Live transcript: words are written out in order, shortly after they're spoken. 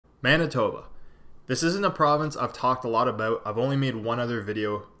Manitoba. This isn't a province I've talked a lot about. I've only made one other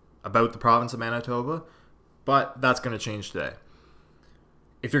video about the province of Manitoba, but that's going to change today.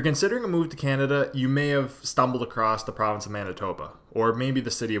 If you're considering a move to Canada, you may have stumbled across the province of Manitoba, or maybe the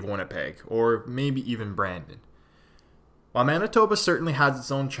city of Winnipeg, or maybe even Brandon. While Manitoba certainly has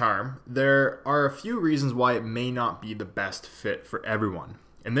its own charm, there are a few reasons why it may not be the best fit for everyone.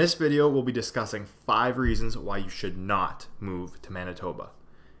 In this video, we'll be discussing 5 reasons why you should not move to Manitoba.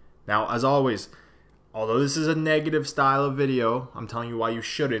 Now, as always, although this is a negative style of video, I'm telling you why you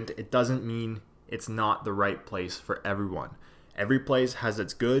shouldn't, it doesn't mean it's not the right place for everyone. Every place has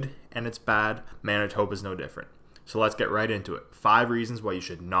its good and its bad. Manitoba's no different. So let's get right into it. 5 reasons why you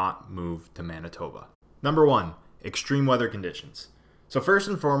should not move to Manitoba. Number 1, extreme weather conditions. So first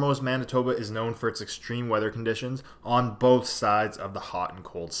and foremost, Manitoba is known for its extreme weather conditions on both sides of the hot and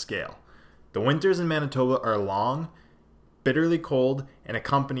cold scale. The winters in Manitoba are long, bitterly cold, and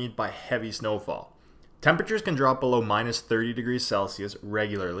accompanied by heavy snowfall. Temperatures can drop below minus 30 degrees Celsius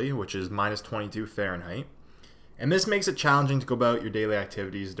regularly, which is minus 22 Fahrenheit. And this makes it challenging to go about your daily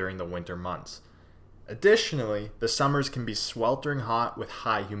activities during the winter months. Additionally, the summers can be sweltering hot with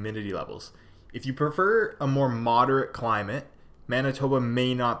high humidity levels. If you prefer a more moderate climate, Manitoba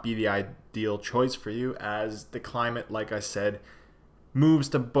may not be the ideal choice for you, as the climate, like I said, moves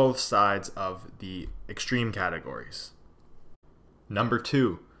to both sides of the extreme categories. Number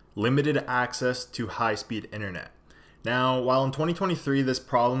 2, limited access to high-speed internet. Now, while in 2023 this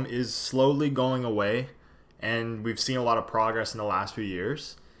problem is slowly going away, and we've seen a lot of progress in the last few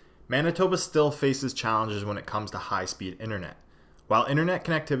years, Manitoba still faces challenges when it comes to high-speed internet. While internet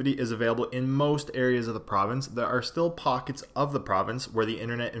connectivity is available in most areas of the province, there are still pockets of the province where the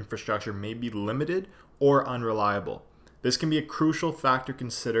internet infrastructure may be limited or unreliable. This can be a crucial factor to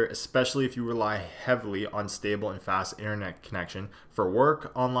consider, especially if you rely heavily on stable and fast internet connection for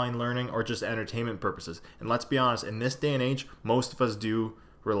work, online learning, or just entertainment purposes. And let's be honest, in this day and age, most of us do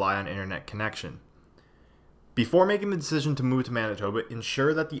rely on internet connection. Before making the decision to move to Manitoba,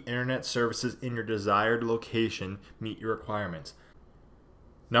 ensure that the internet services in your desired location meet your requirements.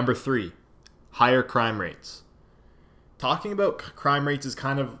 Number 3, higher crime rates. Talking about crime rates is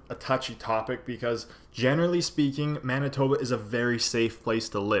kind of a touchy topic because, generally speaking, Manitoba is a very safe place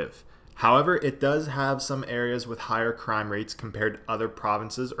to live. However, it does have some areas with higher crime rates compared to other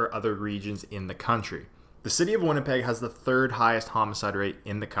provinces or other regions in the country. The city of Winnipeg has the 3rd highest homicide rate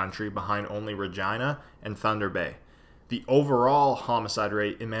in the country, behind only Regina and Thunder Bay. The overall homicide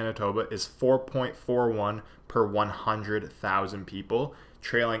rate in Manitoba is 4.41 per 100,000 people,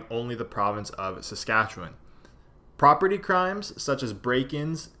 trailing only the province of Saskatchewan. Property crimes such as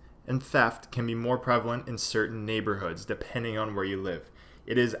break-ins and theft can be more prevalent in certain neighborhoods depending on where you live.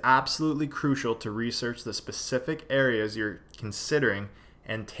 It is absolutely crucial to research the specific areas you're considering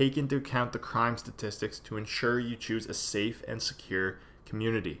and take into account the crime statistics to ensure you choose a safe and secure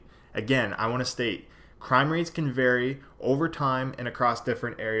community. Again, I want to state, crime rates can vary over time and across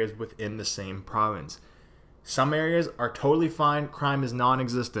different areas within the same province. Some areas are totally fine, crime is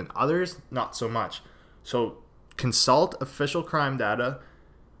non-existent. Others, not so much. So consult official crime data,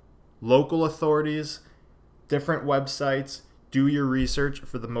 local authorities, different websites. Do your research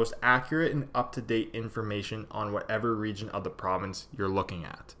for the most accurate and up-to-date information on whatever region of the province you're looking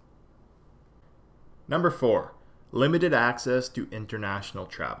at. Number 4, limited access to international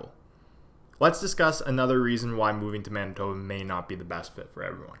travel. Let's discuss another reason why moving to Manitoba may not be the best fit for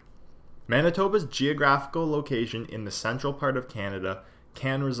everyone. Manitoba's geographical location in the central part of Canada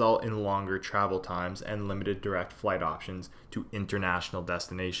can result in longer travel times and limited direct flight options to international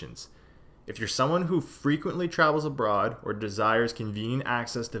destinations. If you're someone who frequently travels abroad or desires convenient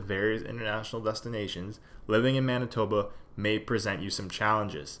access to various international destinations, living in Manitoba may present you some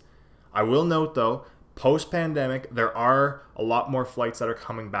challenges. I will note though, post-pandemic, there are a lot more flights that are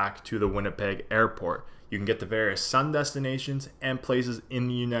coming back to the Winnipeg airport. You can get to various sun destinations and places in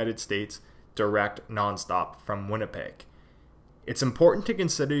the United States direct nonstop from Winnipeg. It's important to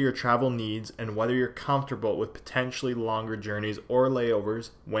consider your travel needs and whether you're comfortable with potentially longer journeys or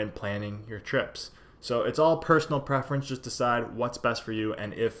layovers when planning your trips. So it's all personal preference. Just decide what's best for you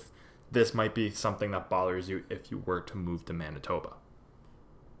and if this might be something that bothers you if you were to move to Manitoba.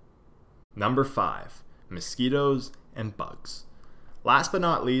 Number 5, mosquitoes and bugs. Last but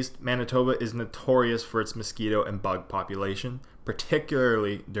not least, Manitoba is notorious for its mosquito and bug population,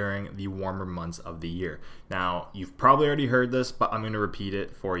 particularly during the warmer months of the year. Now, you've probably already heard this, but I'm going to repeat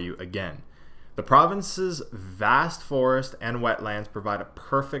it for you again. The province's vast forest and wetlands provide a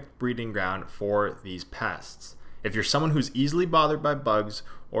perfect breeding ground for these pests. If you're someone who's easily bothered by bugs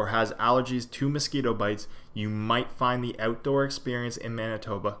or has allergies to mosquito bites, you might find the outdoor experience in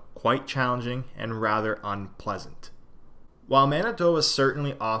Manitoba quite challenging and rather unpleasant. While Manitoba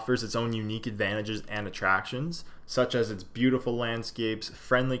certainly offers its own unique advantages and attractions, such as its beautiful landscapes,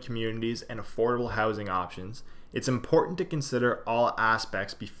 friendly communities, and affordable housing options, it's important to consider all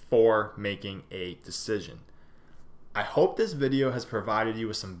aspects before making a decision. I hope this video has provided you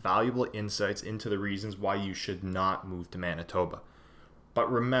with some valuable insights into the reasons why you should not move to Manitoba.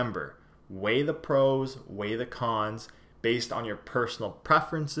 But remember, weigh the pros, weigh the cons, based on your personal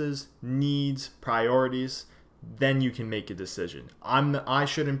preferences, needs, priorities, then you can make a decision. I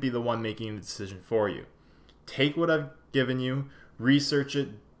shouldn't be the one making the decision for you. Take what I've given you, research it,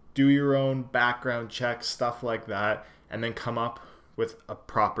 do your own background checks, stuff like that, and then come up with a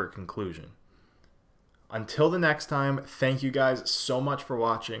proper conclusion. Until the next time, thank you guys so much for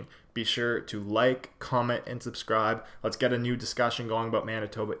watching. Be sure to like, comment, and subscribe. Let's get a new discussion going about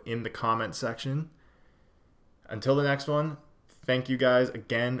Manitoba in the comment section. Until the next one, thank you guys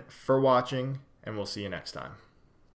again for watching, and we'll see you next time.